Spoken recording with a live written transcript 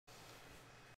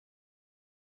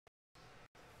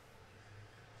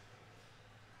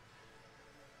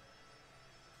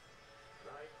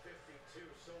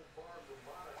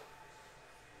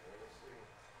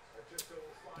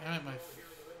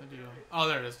Oh,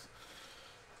 there it is.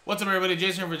 What's up, everybody?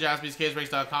 Jason here for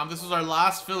jaspyscasebreaks.com. This was our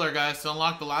last filler, guys, to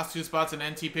unlock the last 2 spots in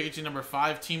NT Pikachu number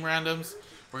 5 team randoms.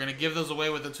 We're going to give those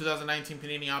away with the 2019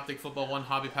 Panini Optic Football 1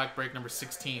 Hobby Pack break number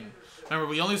 16. Remember,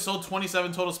 we only sold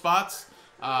 27 total spots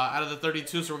out of the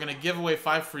 32, so we're going to give away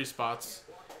 5 free spots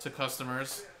to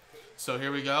customers. So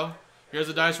here we go. Here's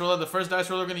the dice roller. The first dice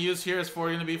roller we're going to use here is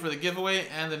going to be for the giveaway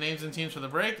and the names and teams for the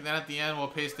break. Then at the end, we'll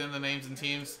paste in the names and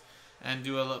teams and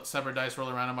do a separate dice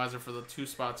roller randomizer for the 2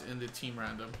 spots in the team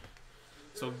random.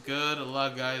 So good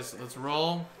luck, guys. Let's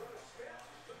roll.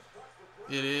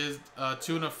 It is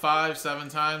 2 and a 5, 7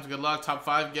 times. Good luck. Top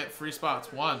 5 get free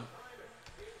spots. 1,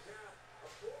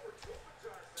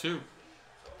 2,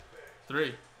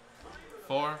 3,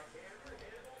 4,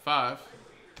 5,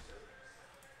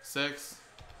 6,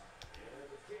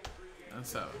 and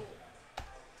 7.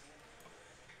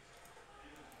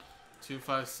 2,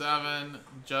 5, 7.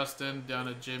 Justin down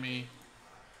to Jimmy.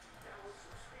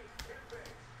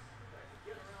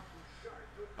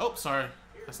 Oh, sorry.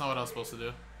 That's not what I was supposed to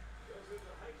do.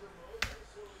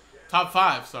 Top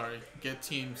 5, sorry. Get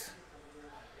teams.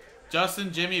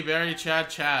 Justin, Jimmy, Barry,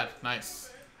 Chad. Nice.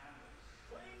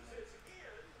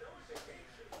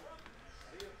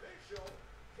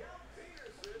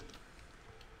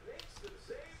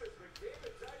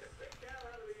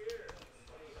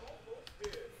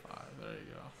 There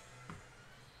you go.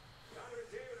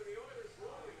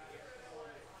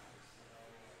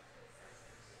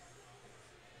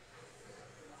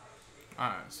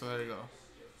 Alright, so there you go.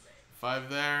 5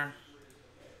 there.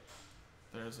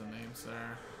 There's the names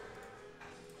there.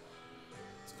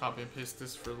 Let's copy and paste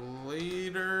this for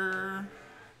later.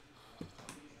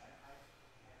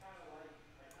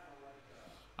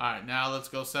 Alright, now let's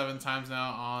go 7 times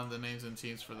now on the names and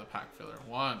teams for the pack filler.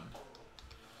 1,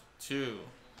 2,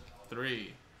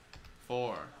 3,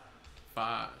 4,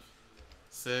 5,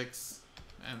 6,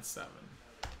 and 7.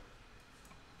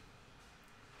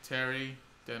 Terry,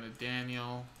 then a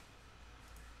Daniel.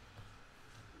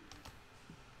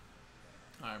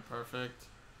 Alright, perfect.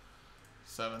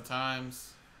 7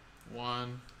 times.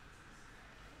 1,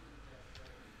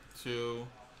 2,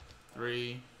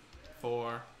 3,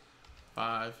 4,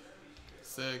 5,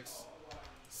 6,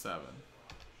 7.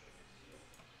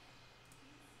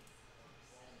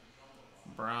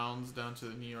 Browns down to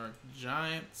the New York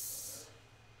Giants.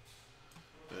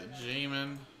 The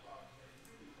J-Man.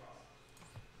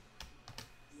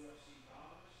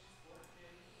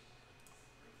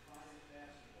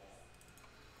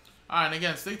 Alright, and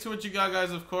again, stick to what you got,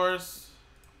 guys, of course.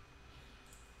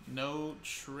 No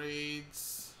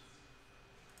trades.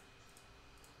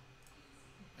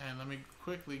 And let me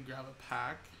quickly grab a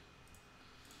pack.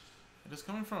 It is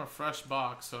coming from a fresh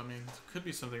box, so I mean, it could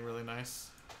be something really nice.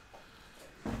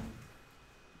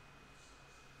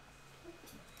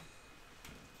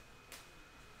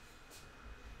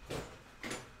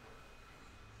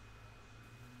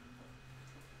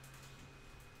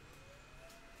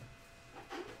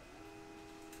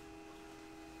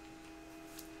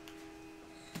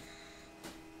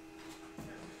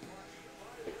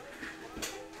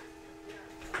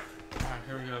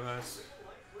 Here we go, guys.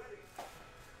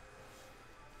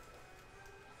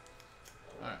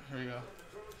 Alright, here we go.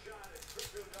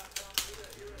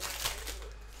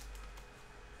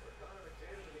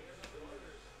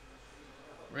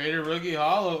 Raider Rookie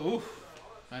Hollow. Ooh.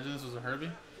 Imagine this was a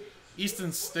Herbie.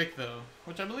 Easton Stick, though.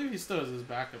 Which I believe he still has his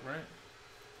backup, right?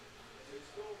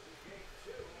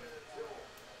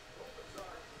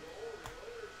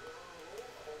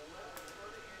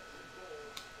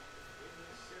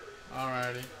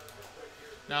 Alrighty.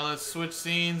 Now let's switch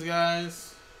scenes,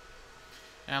 guys.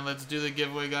 And let's do the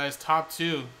giveaway, guys. Top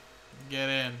 2. Get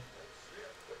in.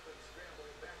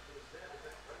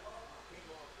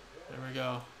 There we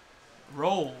go.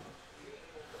 Roll.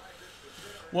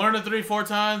 1 to 3, 4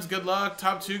 times. Good luck.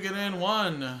 Top 2 get in.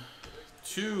 1,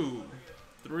 2,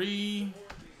 3,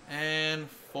 and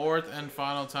 4th and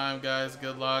final time, guys.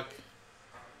 Good luck.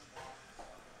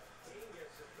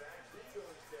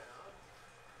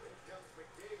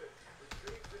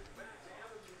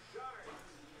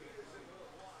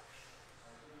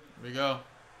 Here we go.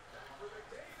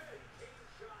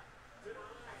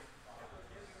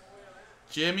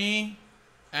 Jimmy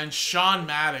and Sean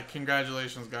Maddock.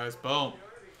 Congratulations, guys. Boom.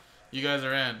 You guys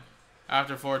are in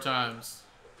after 4 times.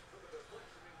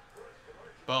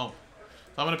 Boom.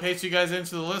 So I'm going to paste you guys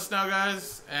into the list now,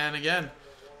 guys. And again,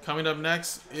 coming up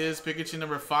next is Pikachu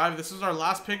number 5. This is our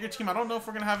last picker team. I don't know if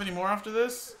we're going to have any more after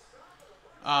this.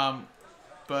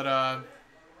 But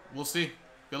we'll see.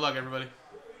 Good luck, everybody.